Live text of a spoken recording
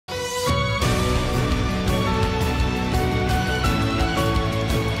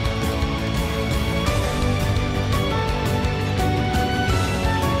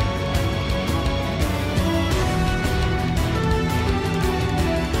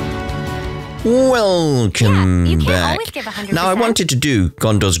Welcome back. Give 100%. Now, I wanted to do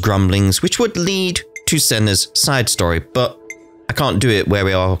Gondor's Grumblings, which would lead to Senna's side story, but I can't do it where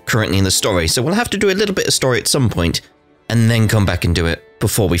we are currently in the story, so we'll have to do a little bit of story at some point, and then come back and do it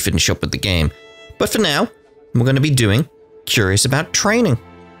before we finish up with the game. But for now, we're going to be doing Curious About Training,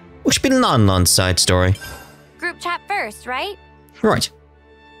 which should be Lan-Lan's side story. Group chat first, right? Right.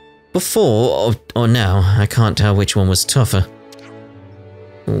 Before or now, I can't tell which one was tougher.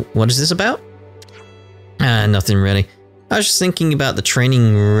 What is this about? Nothing really. I was just thinking about the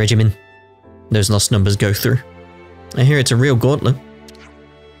training regimen those lost numbers go through. I hear it's a real gauntlet.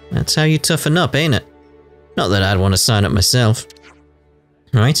 That's how you toughen up, ain't it? Not that I'd want to sign up myself.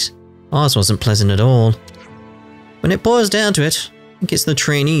 Right? Ours wasn't pleasant at all. When it boils down to it, I think it's the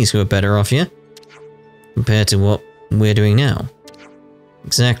trainees who are better off here. Compared to what we're doing now.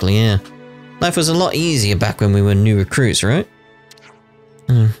 Exactly, yeah. Life was a lot easier back when we were new recruits, right?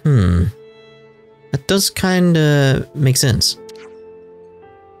 That does kinda make sense.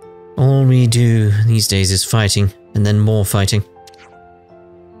 All we do these days is fighting, and then more fighting.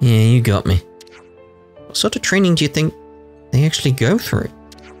 Yeah, you got me. What sort of training do you think they actually go through?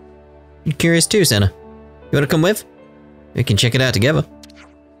 You curious too, Senna? You wanna come with? We can check it out together.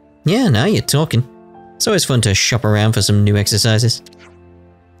 Yeah, now you're talking. It's always fun to shop around for some new exercises.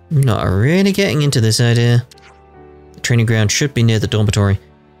 I'm not really getting into this idea. The training ground should be near the dormitory.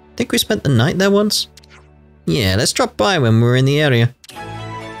 Think we spent the night there once? Yeah, let's drop by when we're in the area.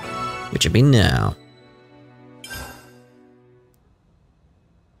 Which would be now.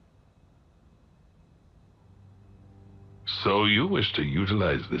 So you wish to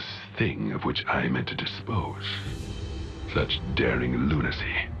utilize this thing of which I meant to dispose. Such daring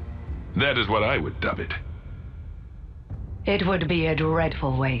lunacy. That is what I would dub it. It would be a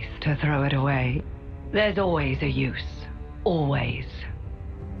dreadful waste to throw it away. There's always a use. Always.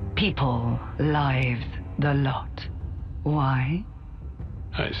 People, lives, the lot. Why?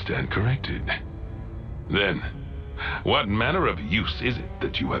 I stand corrected. Then, what manner of use is it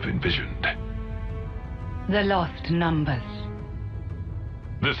that you have envisioned? The lost numbers.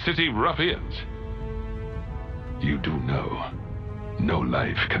 The city ruffians. You do know, no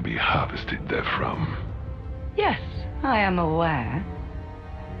life can be harvested therefrom. Yes, I am aware.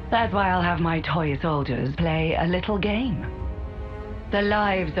 That's why I'll have my toy soldiers play a little game. The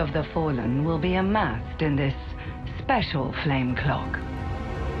lives of the fallen will be amassed in this special flame clock,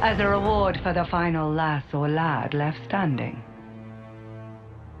 as a reward for the final lass or lad left standing.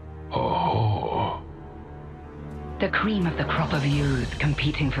 Oh. The cream of the crop of youths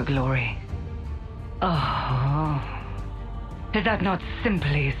competing for glory. Oh. Is that not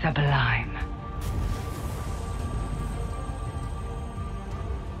simply sublime?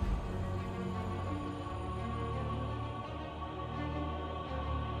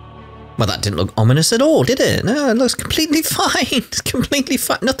 Well, that didn't look ominous at all, did it? No, it looks completely fine. It's completely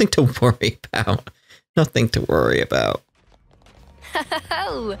fine. Nothing to worry about. Nothing to worry about.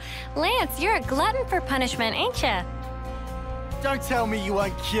 Oh, Lance, you're a glutton for punishment, ain't ya? Don't tell me you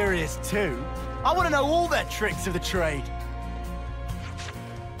weren't curious too. I want to know all their tricks of the trade.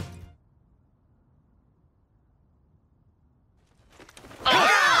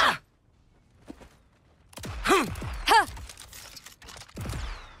 Ah! Huh. Ah!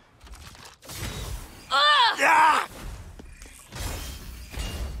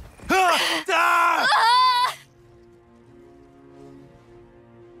 Ah!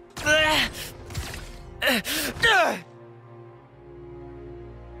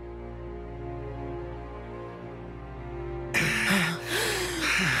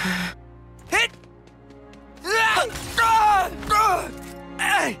 Hit!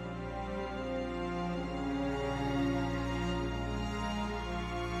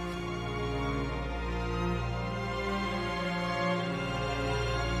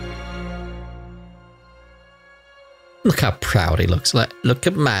 Look how proud he looks. Like, look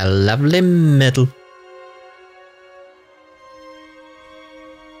at my lovely medal.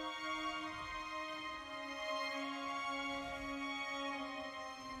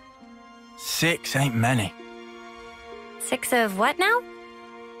 Six ain't many. 6 of what now?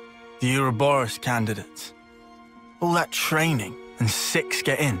 The Ouroboros candidates. All that training and 6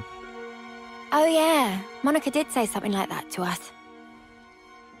 get in. Oh yeah, Monica did say something like that to us.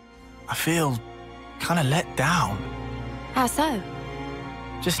 I feel kind of let down. How so?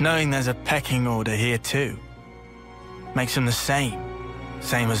 Just knowing there's a pecking order here too. Makes them the same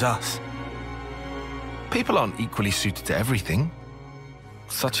as us. People aren't equally suited to everything.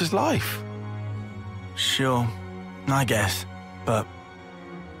 Such is life. Sure, I guess, but...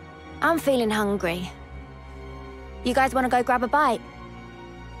 I'm feeling hungry. You guys want to go grab a bite?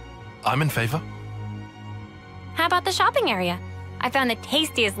 I'm in favor. How about the shopping area? I found the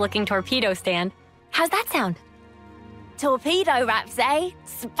tastiest looking torpedo stand. How's that sound? Torpedo wraps, eh?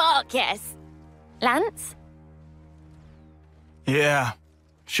 Spark, yes. Lance? Yeah,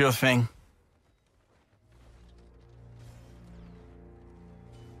 sure thing.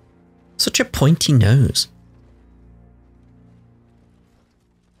 Such a pointy nose.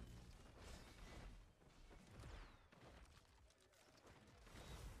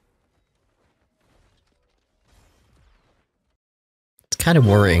 It's kind of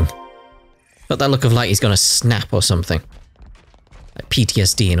worrying. Got that look of like he's gonna snap or something. Like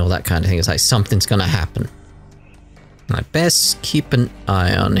PTSD and all that kind of thing. It's like something's gonna happen. I best keep an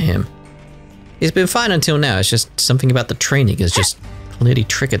eye on him. He's been fine until now. It's just something about the training has just clearly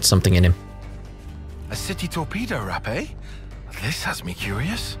triggered something in him. A city torpedo wrap, eh? This has me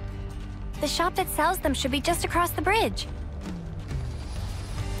curious. The shop that sells them should be just across the bridge.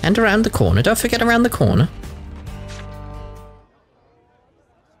 And around the corner. Don't forget around the corner.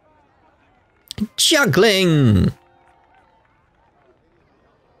 Juggling!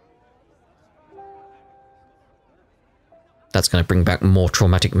 That's going to bring back more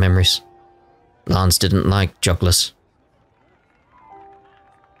traumatic memories. Lanz didn't like jugglers.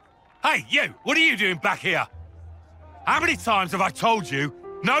 Hey, you! What are you doing back here? How many times have I told you,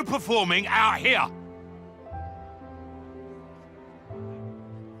 no performing out here?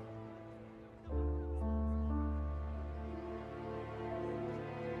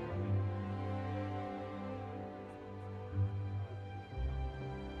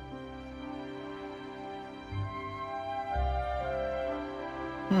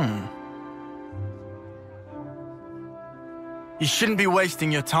 You shouldn't be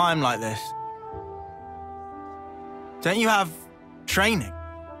wasting your time like this. Don't you have training?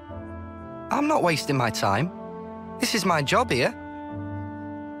 I'm not wasting my time. This is my job here.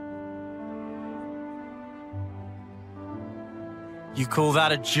 You call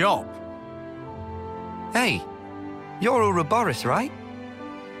that a job? Hey, you're Ouroboros, right?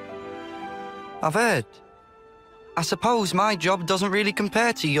 I've heard. I suppose my job doesn't really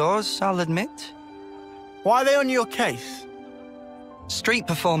compare to yours, I'll admit. Why are they on your case? Street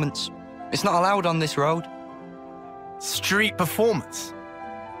performance. It's not allowed on this road. Street performance?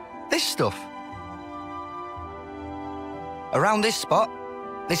 This stuff. Around this spot,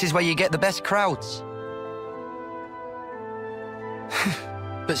 this is where you get the best crowds.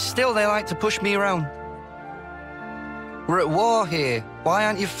 But still they like to push me around. We're at war here. Why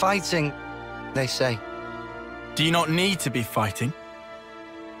aren't you fighting? They say. Do you not need to be fighting?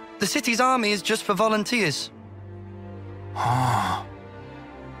 The city's army is just for volunteers.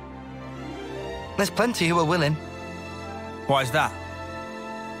 There's plenty who are willing. Why is that?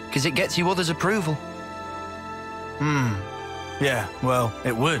 Because it gets you others' approval. Yeah, well,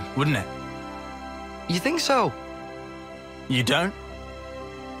 it would, wouldn't it? You think so? You don't?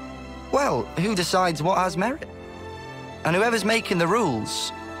 Well, who decides what has merit? And whoever's making the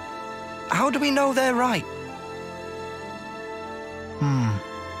rules, how do we know they're right?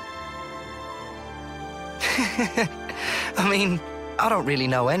 I mean, I don't really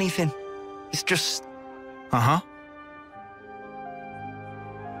know anything. It's just... Uh-huh.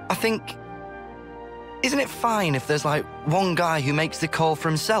 I think... Isn't it fine if there's like one guy who makes the call for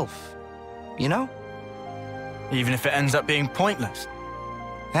himself? You know? Even if it ends up being pointless?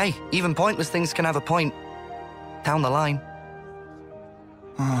 Hey, even pointless things can have a point. Down the line.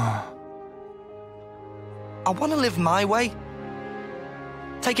 I want to live my way.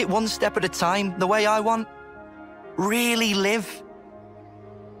 Take it one step at a time, the way I want. Really live.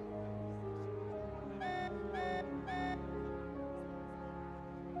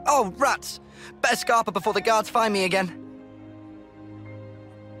 Oh, rats! Better scarper before the guards find me again.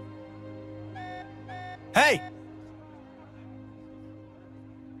 Hey!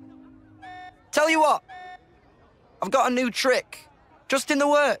 Tell you what, I've got a new trick, just in the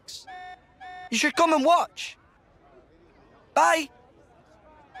works. You should come and watch. Bye.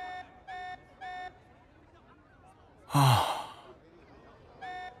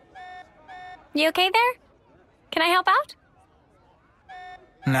 You okay there? Can I help out?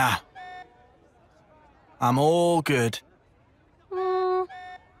 Nah. I'm all good.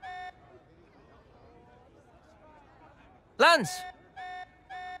 Lanz!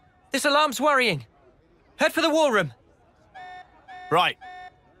 This alarm's worrying. Head for the war room. Right.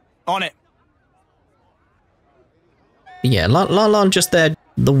 On it. Yeah, Lan-Lan just there.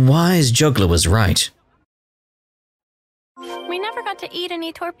 The wise juggler was right. We never got to eat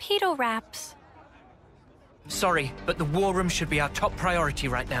any torpedo wraps. Sorry, but the war room should be our top priority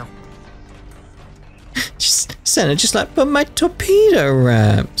right now. Just, Senna, just like, but my torpedo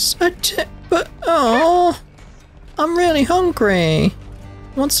wraps. But, oh, I'm really hungry.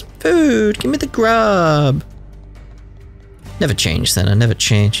 I want some food. Give me the grub. Never change, Senna, never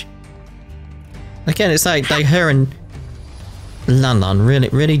change. Again, it's like her and Lan-Lan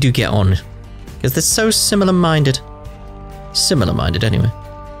really do get on. Because they're so similar-minded. Similar-minded, anyway.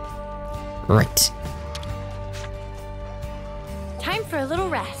 Right. Time for a little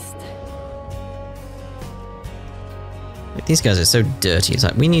rest. These guys are so dirty. It's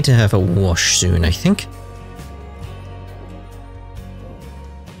like, we need to have a wash soon, I think.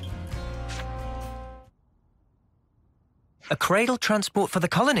 A cradle transport for the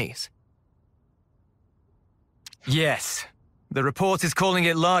colonies? Yes. The report is calling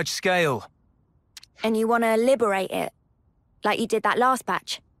it large scale. And you want to liberate it, like you did that last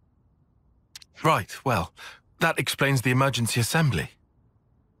batch? Right, well, that explains the emergency assembly.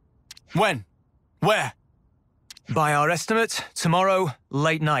 When? Where? By our estimate, tomorrow,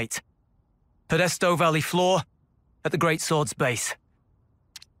 late night. Podesto Valley floor, at the Great Sword's base.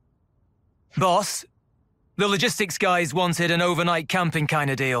 Boss, the logistics guys wanted an overnight camping kind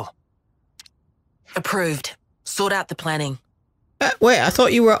of deal. Approved. Sort out the planning. Wait, I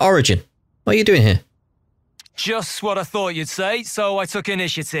thought you were at Origin. What are you doing here? Just what I thought you'd say, so I took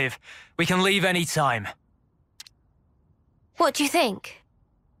initiative. We can leave any time. What do you think?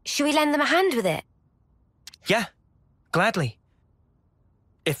 Should we lend them a hand with it? Yeah, gladly.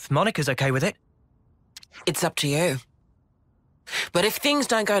 If Monica's okay with it. It's up to you. But if things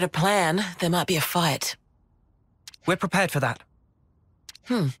don't go to plan, there might be a fight. We're prepared for that.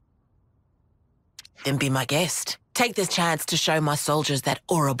 Then be my guest. Take this chance to show my soldiers that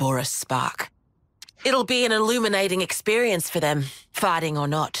Ouroboros spark. It'll be an illuminating experience for them, fighting or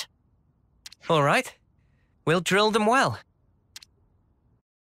not. All right. We'll drill them well.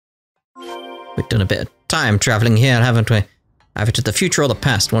 We've done a bit of time traveling here, haven't we? Either to the future or the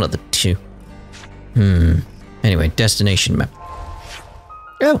past, one of the two. Anyway, destination map.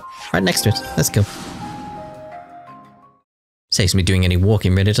 Oh, right next to it. Let's go. Saves me doing any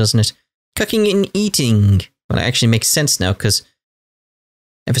walking, really, doesn't it? Cooking and eating. Well, it actually makes sense now, because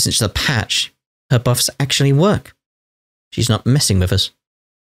ever since the patch, her buffs actually work. She's not messing with us.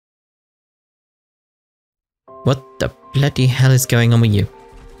 What the bloody hell is going on with you?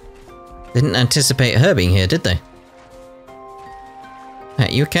 Didn't anticipate her being here, did they? Are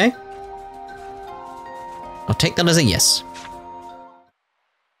you okay? I'll take that as a yes.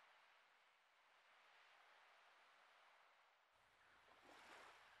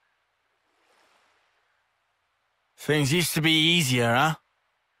 Things used to be easier, huh?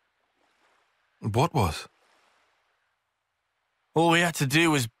 What was? All we had to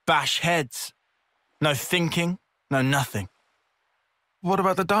do was bash heads. No thinking, no nothing. What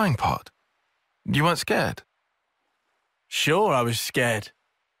about the dying part? You weren't scared? Sure, I was scared.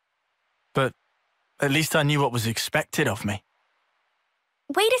 But at least I knew what was expected of me.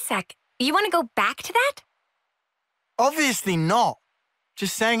 Wait a sec. You want to go back to that? Obviously not.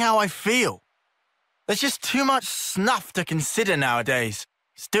 Just saying how I feel. There's just too much snuff to consider nowadays.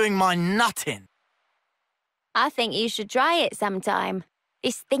 It's doing my nut in. I think you should try it sometime.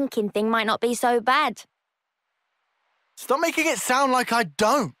 This thinking thing might not be so bad. Stop making it sound like I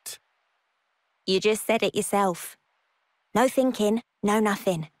don't. You just said it yourself. No thinking, no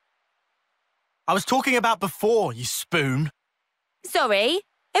nothing. I was talking about before, you spoon. Sorry?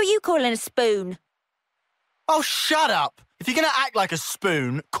 Who are you calling a spoon? Oh, shut up. If you're going to act like a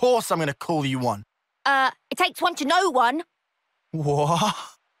spoon, of course I'm going to call you one. It takes one to know one. What?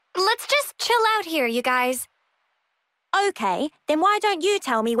 Let's just chill out here, you guys. Okay, then why don't you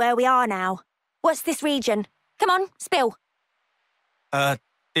tell me where we are now? What's this region? Come on, spill.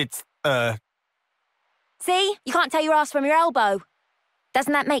 It's. See? You can't tell your ass from your elbow.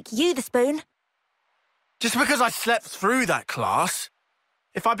 Doesn't that make you the spoon? Just because I slept through that class.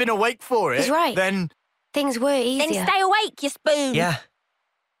 If I'd been awake for it, He's right. then... Things were easier. Then stay awake, you spoon. Yeah.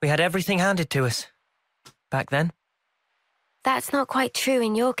 We had everything handed to us. Back then. That's not quite true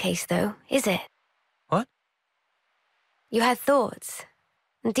in your case, though, is it? What? You had thoughts.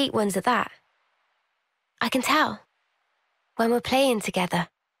 And deep ones at that. I can tell. When we're playing together.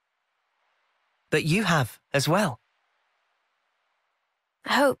 But you have, as well.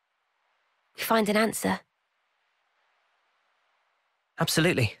 I hope we find an answer.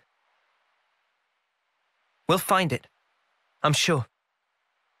 Absolutely. We'll find it. I'm sure.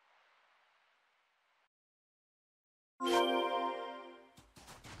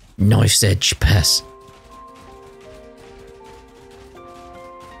 Knife's edge pass.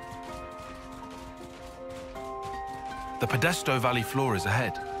 The Podesto Valley floor is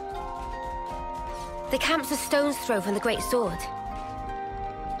ahead. The camp's a stone's throw from the Great Sword.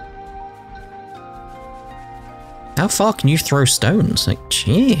 How far can you throw stones? Like,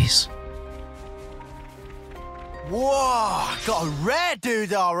 jeez. Whoa, got a rare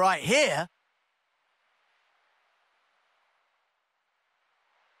doodah right here.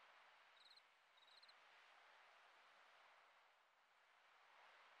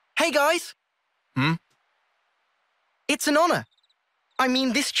 Hey, guys. It's an honor. I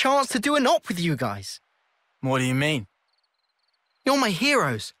mean, this chance to do an op with you guys. What do you mean? You're my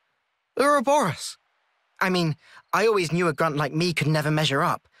heroes. Ouroboros. I mean, I always knew a grunt like me could never measure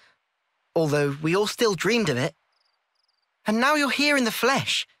up. Although we all still dreamed of it. And now you're here in the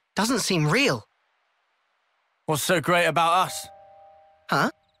flesh. Doesn't seem real. What's so great about us?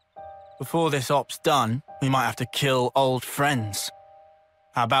 Huh? Before this op's done, we might have to kill old friends.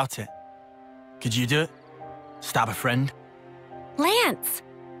 How about it? Could you do it? Stab a friend? Lance!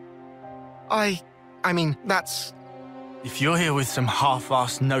 I mean, that's... If you're here with some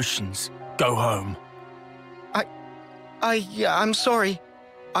half-assed notions, go home. I'm sorry.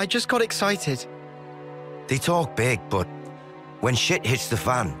 I just got excited. They talk big, but when shit hits the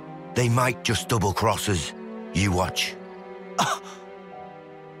fan, they might just double-cross us. You watch.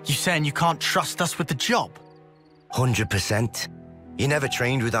 You saying you can't trust us with the job? 100%. You never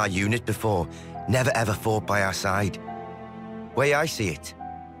trained with our unit before, never ever fought by our side. Way I see it,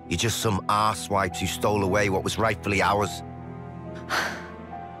 you're just some arsewipes who stole away what was rightfully ours.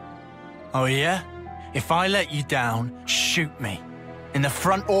 Oh yeah? If I let you down, shoot me. In the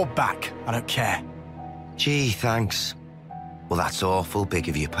front or back, I don't care. Gee, thanks. Well, that's awful big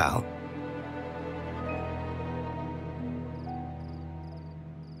of you, pal.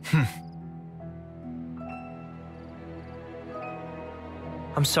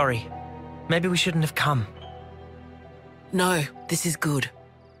 I'm sorry. Maybe we shouldn't have come. No, this is good.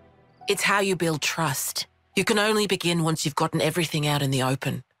 It's how you build trust. You can only begin once you've gotten everything out in the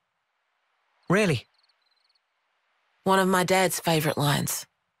open. Really? One of my dad's favourite lines.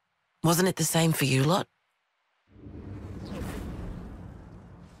 Wasn't it the same for you lot?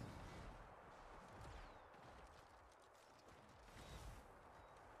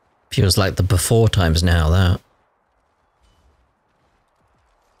 Feels like the before times now, that.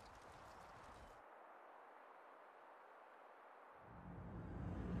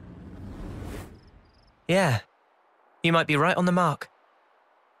 Yeah. You might be right on the mark.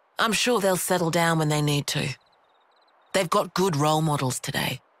 I'm sure they'll settle down when they need to. They've got good role models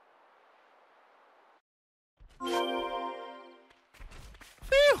today. Phew!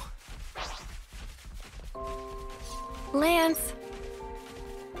 Lance.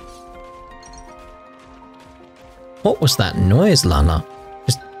 What was that noise, Lan-Lan?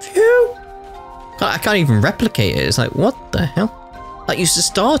 Just phew! I can't even replicate it. It's like, what the hell? Like, you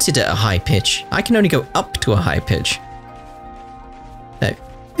started at a high pitch. I can only go up to a high pitch. No.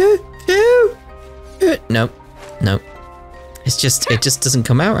 No. No. It's just, it just doesn't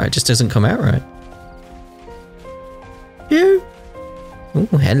come out right. It just doesn't come out right. Phew.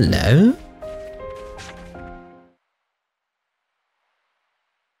 Oh, hello.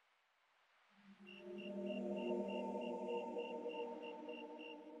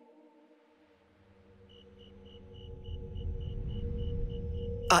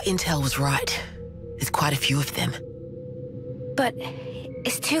 Our intel was right. There's quite a few of them. But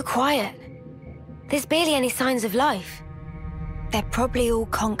it's too quiet. There's barely any signs of life. They're probably all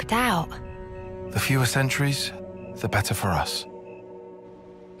conked out. The fewer sentries, the better for us.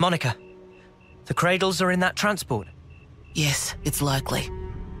 Monica, the cradles are in that transport. Yes, it's likely.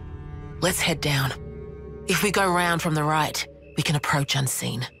 Let's head down. If we go round from the right, we can approach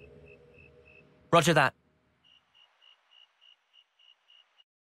unseen. Roger that.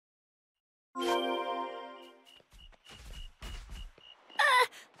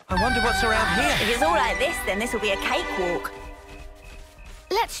 I wonder what's around here. If it's all like this, then this will be a cakewalk.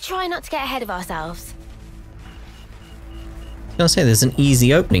 Let's try not to get ahead of ourselves. I was gonna say, there's an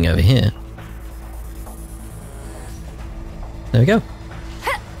easy opening over here. There we go.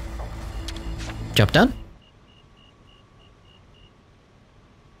 Job done.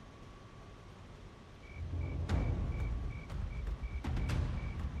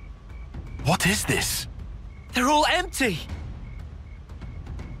 What is this? They're all empty.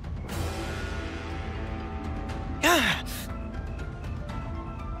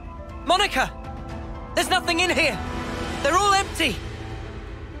 Monica! There's nothing in here! They're all empty!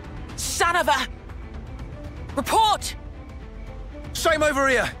 Son of a... Report! Same over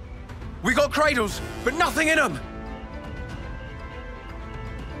here. We got cradles, but nothing in them.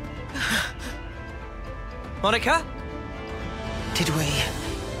 Monica? Did we...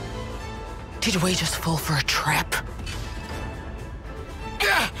 Did we just fall for a trap?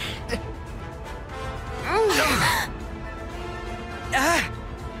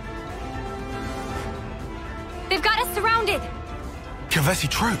 They've got us surrounded. Kavesi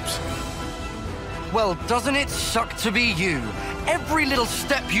troops. Well, doesn't it suck to be you? Every little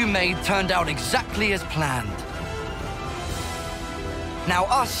step you made turned out exactly as planned. Now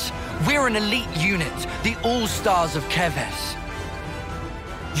us, we're an elite unit, the all-stars of Keves.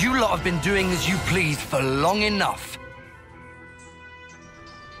 You lot have been doing as you please for long enough.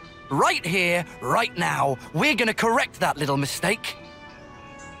 Right here, right now, we're gonna correct that little mistake.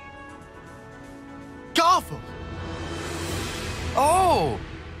 Garvel! Oh!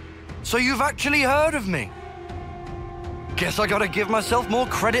 So you've actually heard of me? Guess I gotta give myself more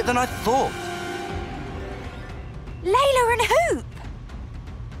credit than I thought. Layla and Hoop!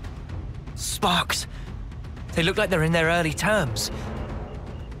 Sparks. They look like they're in their early terms.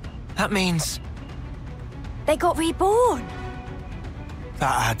 That means... They got reborn.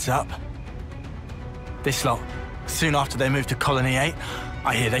 That adds up. This lot, soon after they moved to Colony 8,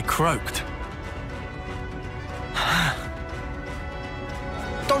 I hear they croaked.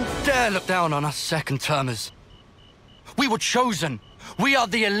 Don't dare look down on us second-termers. We were chosen. We are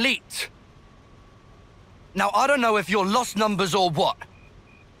the elite. Now, I don't know if you're lost numbers or what,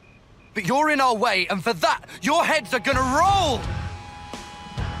 but you're in our way, and for that, your heads are gonna roll!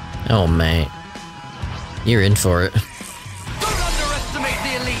 Oh, mate. You're in for it. Don't underestimate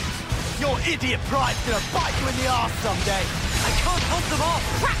the elite! Your idiot pride's gonna bite you in the arse someday! I can't hold them off!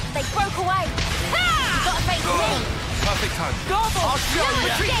 Crap, they broke away! Ah! You gotta face me! Perfect time. Garvel! I'll show you!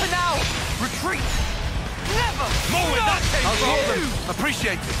 Retreat for now! Retreat! Never! More with that case! I'll roll them.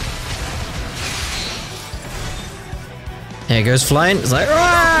 Appreciate it. Here it goes flying. It's like,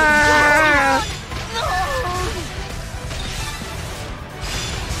 "Rah!"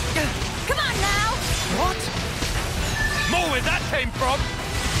 Come on now! What? More where that came from!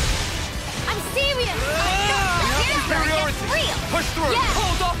 I'm serious. Superiority! It's real. Push through! Yeah.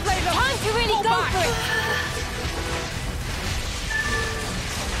 Hold off, Layla! Time to really Pull go back. for it.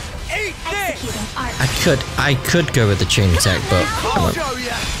 Eat this! I could go with the chain attack, but I won't. Show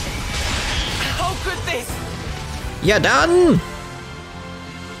ya! How could this? You're done!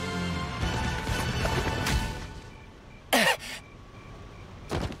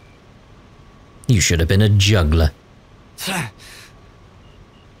 You should have been a juggler.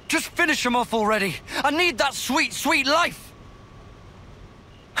 Just finish him off already. I need that sweet, sweet life.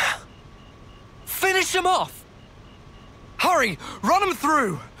 Finish him off. Hurry, run him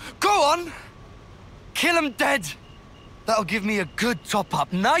through. Go on. Kill him dead. That'll give me a good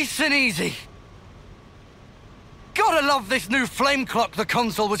top-up, nice and easy. Gotta love this new flame clock the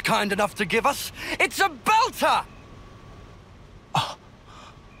console was kind enough to give us. It's a belter!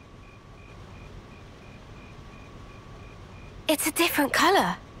 It's a different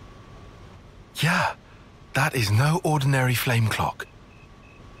color. Yeah, that is no ordinary flame clock.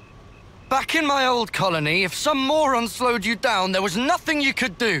 Back in my old colony, if some moron slowed you down, there was nothing you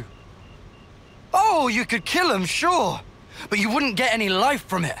could do. Oh, you could kill him, sure, but you wouldn't get any life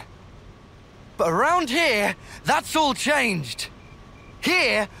from it. But around here, that's all changed.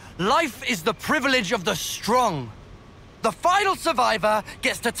 Here, life is the privilege of the strong. The final survivor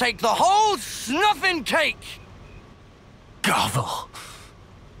gets to take the whole snuffing cake. Garvel.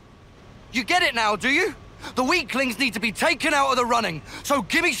 You get it now, do you? The weaklings need to be taken out of the running, so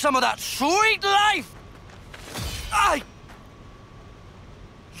give me some of that sweet life!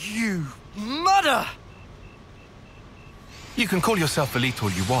 You mother! You can call yourself elite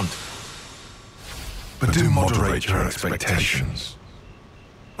all you want, but do moderate your expectations.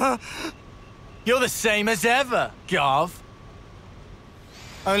 You're the same as ever, Garv.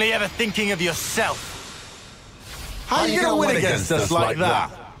 Only ever thinking of yourself. How are you gonna win against us like that?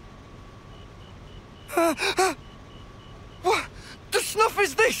 What the snuff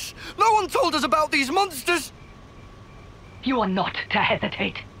is this? No one told us about these monsters! You are not to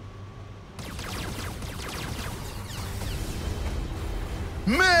hesitate.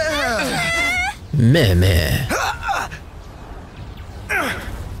 Meh meh.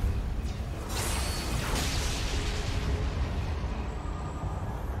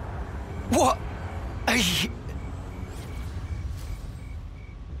 What?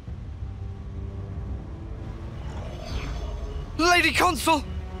 Lady Consul!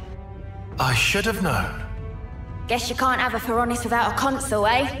 I should have known. Guess you can't have a Ferocious without a consul,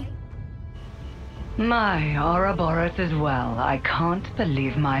 eh? My Ouroboros as well. I can't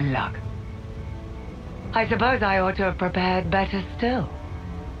believe my luck. I suppose I ought to have prepared better still.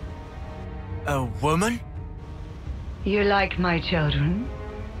 A woman? You like my children?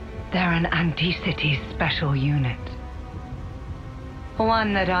 They're an anti-city special unit.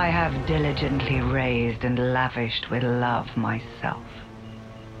 One that I have diligently raised and lavished with love myself.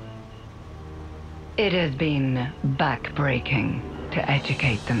 It has been back-breaking to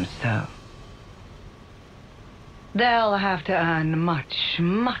educate them so. They'll have to earn much,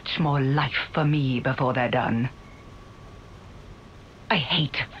 much more life for me before they're done. I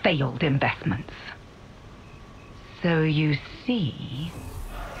hate failed investments. So you see...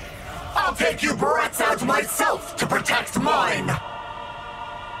 I'll take you brats out myself to protect mine!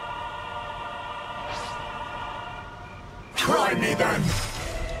 Try me then!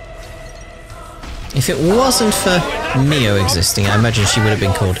 If it wasn't for Mio existing, I imagine she would have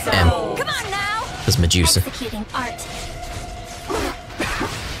been called M. Come on now! As Medusa. Executing art.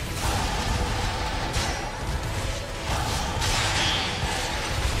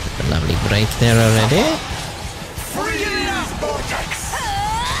 A lovely break there already. Freeze vortex!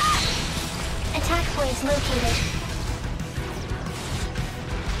 Attack point located.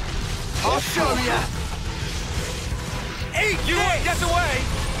 I'll show ya! Eat! You won't get away!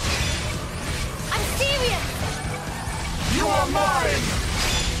 I'm serious! You are mine!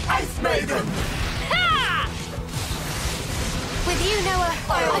 Ice Maiden! Ha! With you, Noah,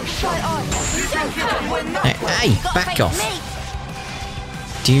 I'm shot on. You think you can win that way? Hey, back off!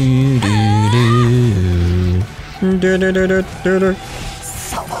 Do do do do do do do do.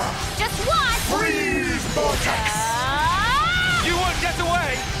 Just what? Freeze vortex! You won't get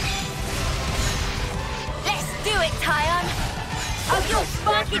away! Let's do it, Tyon. Oh, you're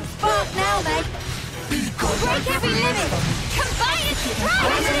sparking spark now, mate. Break every limit. Combine it, throw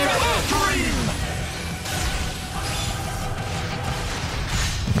it into the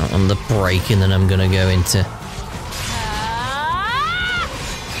head. On the break, and then I'm gonna go into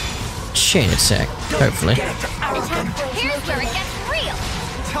chain attack, hopefully. Here's where it gets real.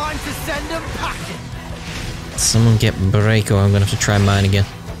 Time to send them packing. Someone get break, or I'm gonna have to try mine again.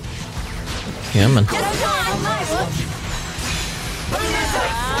 Yeah, man.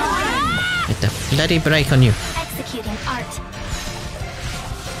 Get the bloody break on you. Executing art.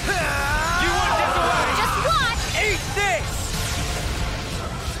 You won't get away! Just what? Eat this!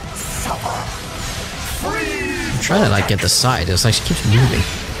 I'm trying to like get the side, it's like she keeps moving.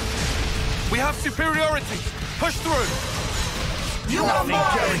 We have superiority! Push through! You are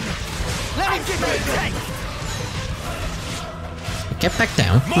mine! Let me give you a taste! Get back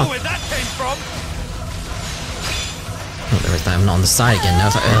down. More where that came from! Oh, there is that. I'm not on the side again now.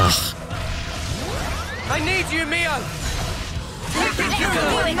 It's like, ugh. I need you, Mio! Let's do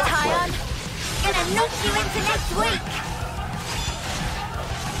it, Tyon. Gonna knock you into next week.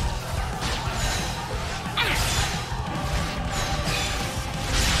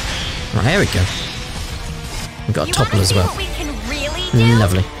 Right, here we go. We've got a topple as well. What we can really do?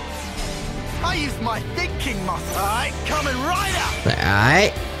 Lovely. I used my thinking muscle. Alright, coming right up!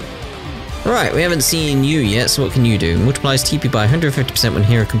 Alright. Right, we haven't seen you yet, so what can you do? Multiplies TP by 150% when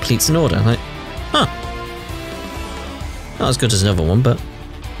hero completes an order. Like, huh. Not as good as another one, but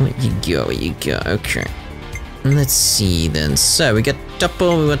where you go, where you go. Okay. Let's see then. So we got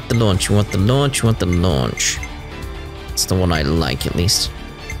double, we want the launch, we want the launch, we want the launch. It's the one I like at least.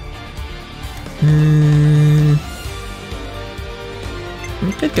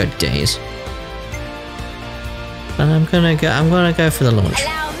 We could go days. But I'm gonna go for the launch.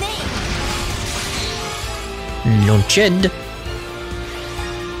 Allow me. Launched.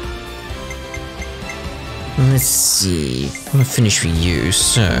 Let's see. I'm gonna finish for you,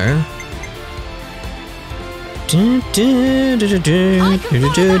 so.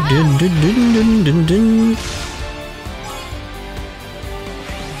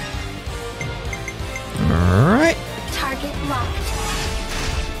 Alright. Target locked.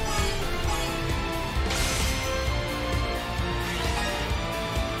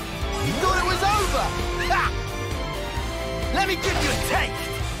 You thought it was over? Ha! Let me give you a taste.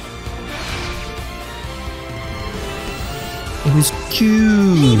 It was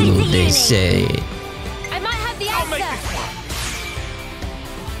cool, they say. I might have the answer.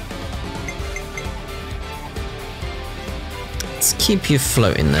 Let's keep you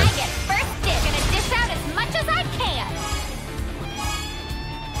floating there. I get first dibs. Gonna dish out as much as I can.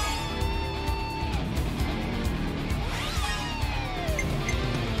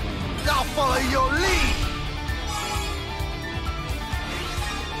 I'll follow your lead.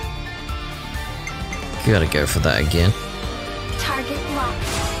 Gotta go for that again. Target locked.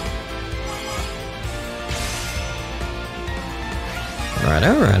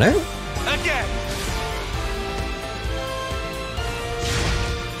 Righto, righto. Again!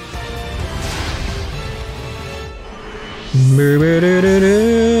 Oh,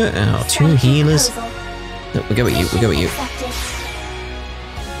 2 healers. No, we'll go with you, we'll go with you.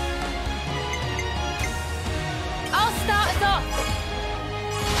 I'll start us off.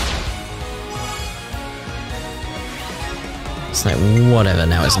 It's like, whatever,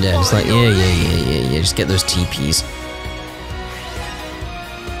 now it's dead. It's like, yeah, just get those TPs.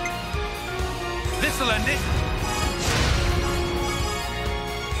 This'll end it.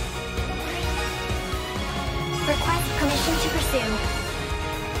 Request permission to pursue.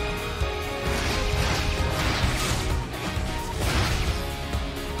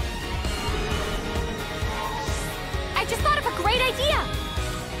 I just thought of a great idea.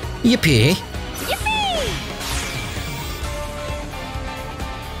 Yippee! Yippee!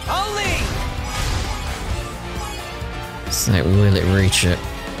 I'll lead. It's like, will it reach it?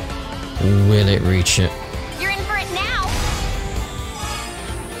 Will it reach it? You're in for it now.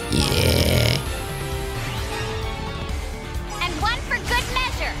 Yeah. And one for good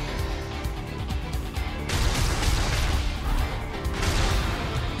measure.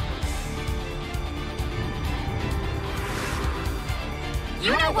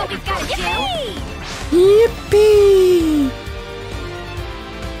 You know what we've got to do. Yippee!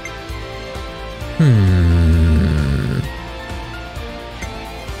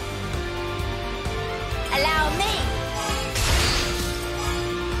 Allow me.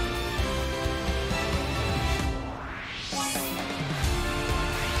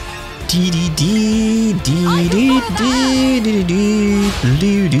 Dee dee dee dee dee dee dee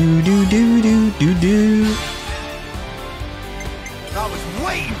dee do do do do do do. I was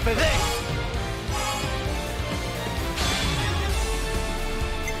waiting for this!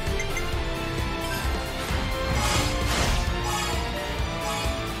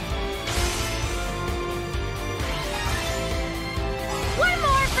 One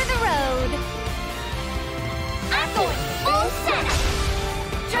more for the road. I'm going full setup.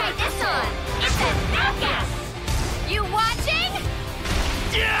 Try this on. It's a knockout. You watching?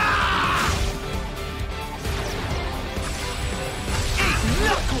 Yeah!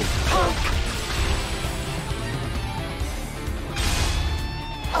 Knuckle punk!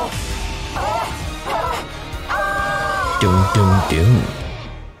 Doom doom doom.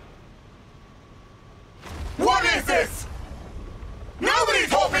 What is this? Nobody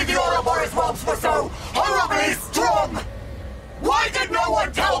told me the Ouroboros robes were so horribly strong! Why did no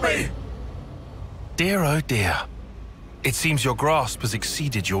one tell me? Dear, oh dear. It seems your grasp has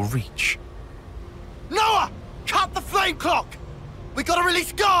exceeded your reach. Noah! Cut the flame clock! We gotta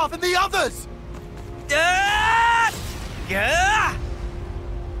release Garv and the others! Yeah.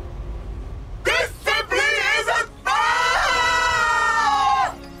 This simply isn't fair!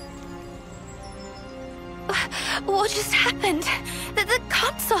 What just happened? The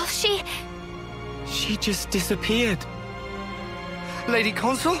console, she just disappeared. Lady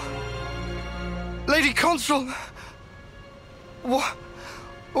Consul? Lady Consul! What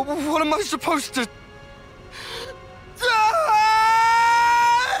am I supposed to...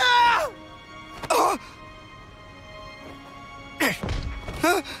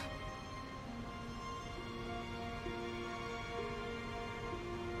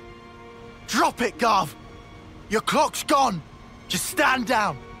 Drop it, Garv! Your clock's gone! Just stand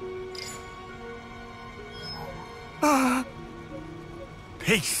down!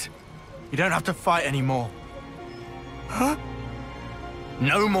 Peace. You don't have to fight anymore. Huh?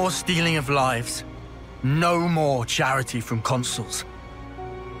 No more stealing of lives. No more charity from consuls.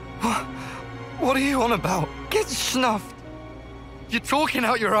 What are you on about? Get snuffed. You're talking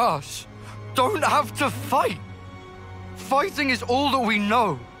out your ass. Don't have to fight. Fighting is all that we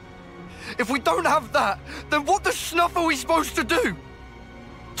know. If we don't have that, then what the snuff are we supposed to do?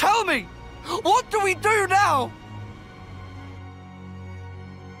 Tell me, what do we do now?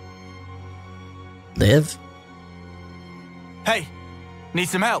 Live? Hey, need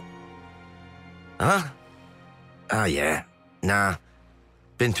some help? Huh? Oh, yeah. Nah.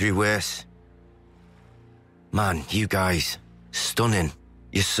 Been through worse. Man, you guys, stunning.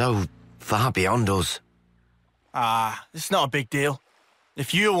 You're so far beyond us. It's not a big deal.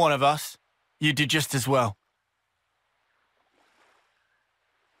 If you were one of us, you'd do just as well.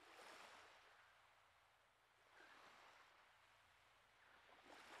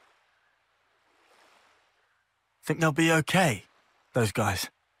 Think they'll be okay, those guys?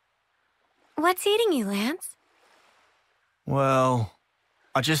 What's eating you, Lance? Well,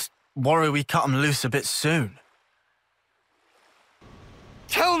 I just worry we cut them loose a bit soon.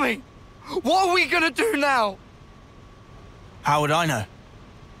 Tell me, what are we gonna do now? How would I know?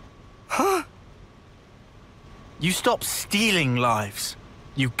 Huh? You stop stealing lives.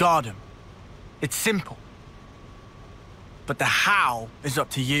 You guard them. It's simple. but the how is up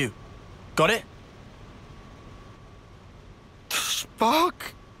to you. Got it?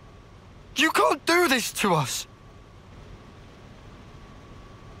 Spark? You can't do this to us!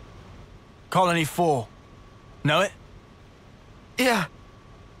 Colony 4. Know it? Yeah,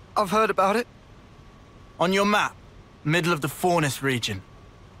 I've heard about it. On your map, middle of the Faunus region.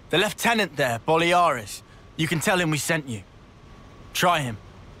 The lieutenant there, Boliaris, you can tell him we sent you. Try him.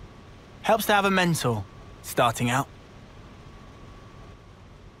 Helps to have a mentor, starting out.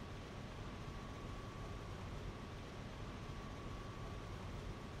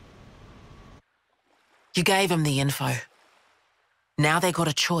 You gave them the info. Now they got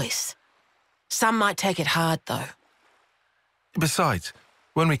a choice. Some might take it hard, though. Besides,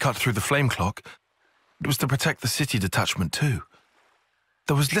 when we cut through the flame clock, it was to protect the city detachment too.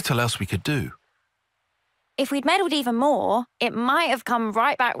 There was little else we could do. If we'd meddled even more, it might have come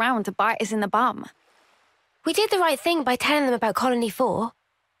right back round to bite us in the bum. We did the right thing by telling them about Colony 4.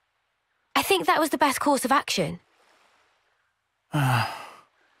 I think that was the best course of action.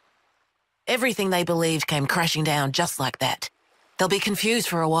 Everything they believed came crashing down just like that. They'll be confused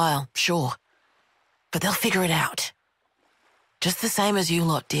for a while, sure. But they'll figure it out. Just the same as you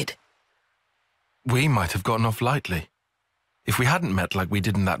lot did. We might have gotten off lightly. If we hadn't met like we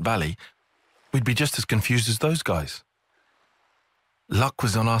did in that valley, we'd be just as confused as those guys. Luck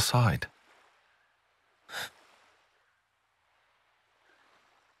was on our side.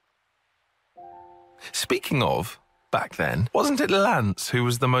 Speaking of, back then, wasn't it Lanz who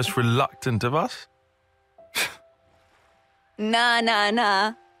was the most reluctant of us?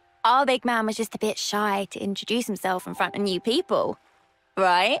 Nah. Our big man was just a bit shy to introduce himself in front of new people.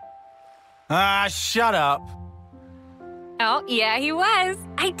 Right? Shut up. Oh, yeah, he was.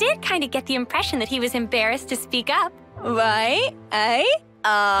 I did kind of get the impression that he was embarrassed to speak up. Right? Eh?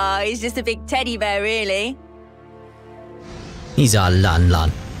 Oh, he's just a big teddy bear, really. He's our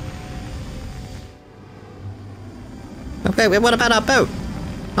Lan-Lan. Okay, wait, what about our boat?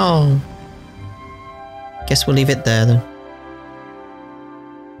 Oh. Guess we'll leave it there then.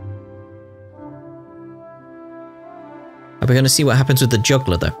 Are we going to see what happens with the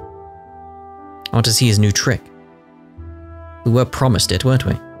juggler, though? I want to see his new trick. We were promised it, weren't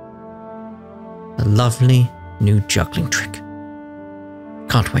we? A lovely new juggling trick.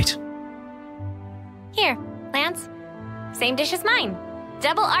 Can't wait. Here, Lance. Same dish as mine.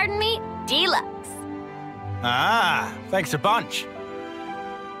 Double Arden meat, deluxe. Thanks a bunch.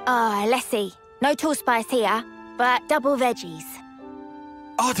 Let's see. No tall spice here, but double veggies.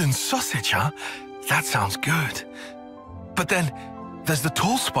 Arden sausage, huh? That sounds good. But then, there's the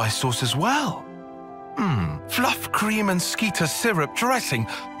tall spice sauce as well. Fluff cream and skeeter syrup dressing.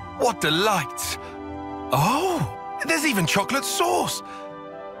 What delights. Oh, there's even chocolate sauce.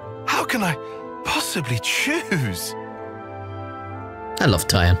 How can I possibly choose? I love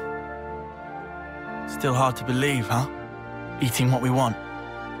Tyan. Still hard to believe, huh? Eating what we want.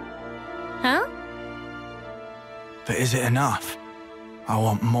 Huh? But is it enough? I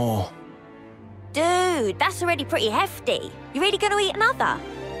want more. Dude, that's already pretty hefty. You really gonna eat another?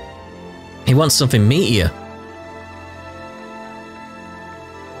 He wants something meatier.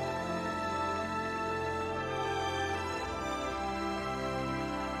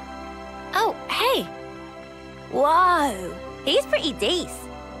 Oh, hey. Whoa, he's pretty decent.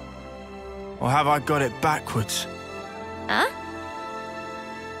 Or have I got it backwards? Huh?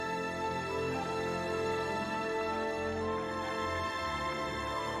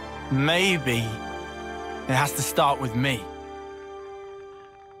 Maybe it has to start with me.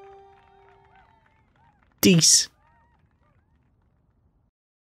 Deece.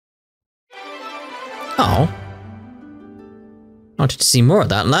 Oh. I wanted to see more of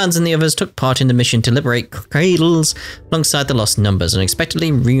that. Lanz and the others took part in the mission to liberate cradles alongside the lost numbers,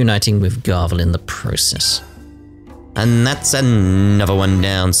 unexpectedly reuniting with Garvel in the process. And that's another one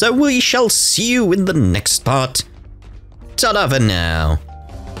down, so we shall see you in the next part. Ta-da for now.